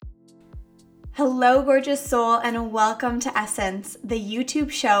Hello, gorgeous soul, and welcome to Essence, the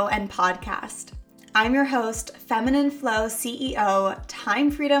YouTube show and podcast. I'm your host, Feminine Flow CEO, Time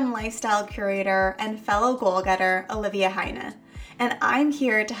Freedom Lifestyle Curator, and fellow goal getter, Olivia Heine. And I'm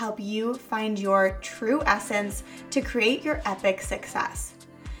here to help you find your true essence to create your epic success.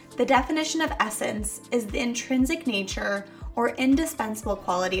 The definition of essence is the intrinsic nature or indispensable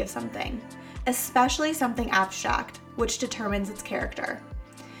quality of something, especially something abstract, which determines its character.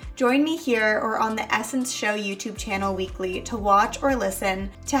 Join me here or on the Essence Show YouTube channel weekly to watch or listen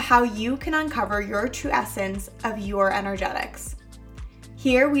to how you can uncover your true essence of your energetics.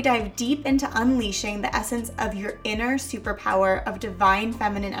 Here we dive deep into unleashing the essence of your inner superpower of divine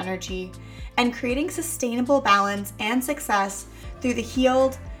feminine energy and creating sustainable balance and success through the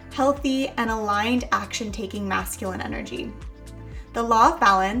healed, healthy, and aligned action-taking masculine energy. The law of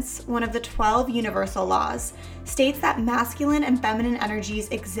balance, one of the 12 universal laws, states that masculine and feminine energies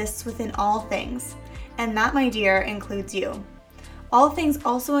exist within all things, and that, my dear, includes you. All things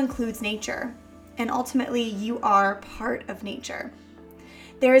also includes nature, and ultimately you are part of nature.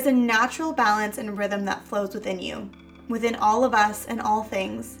 There is a natural balance and rhythm that flows within you, within all of us and all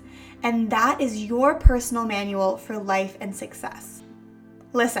things, and that is your personal manual for life and success.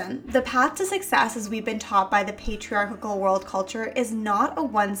 Listen, the path to success as we've been taught by the patriarchal world culture is not a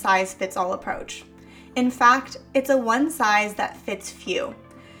one-size-fits-all approach. In fact, it's a one size that fits few.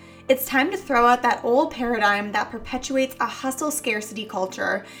 It's time to throw out that old paradigm that perpetuates a hustle scarcity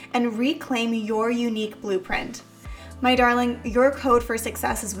culture and reclaim your unique blueprint. My darling, your code for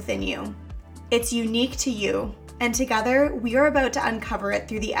success is within you. It's unique to you, and together we are about to uncover it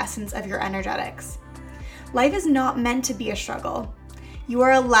through the essence of your energetics. Life is not meant to be a struggle. You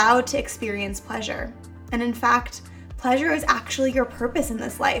are allowed to experience pleasure. And in fact, pleasure is actually your purpose in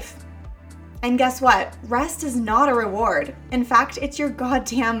this life. And guess what? Rest is not a reward. In fact, it's your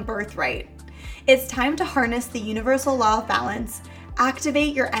goddamn birthright. It's time to harness the universal law of balance,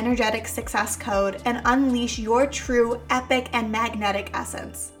 activate your energetic success code, and unleash your true epic and magnetic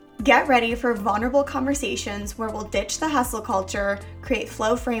essence. Get ready for vulnerable conversations where we'll ditch the hustle culture, create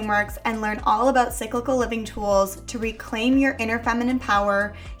flow frameworks, and learn all about cyclical living tools to reclaim your inner feminine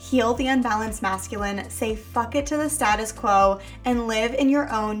power, heal the unbalanced masculine, say fuck it to the status quo, and live in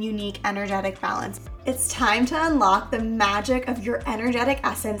your own unique energetic balance. It's time to unlock the magic of your energetic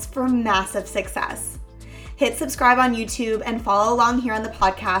essence for massive success. Hit subscribe on YouTube and follow along here on the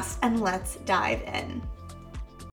podcast, and let's dive in.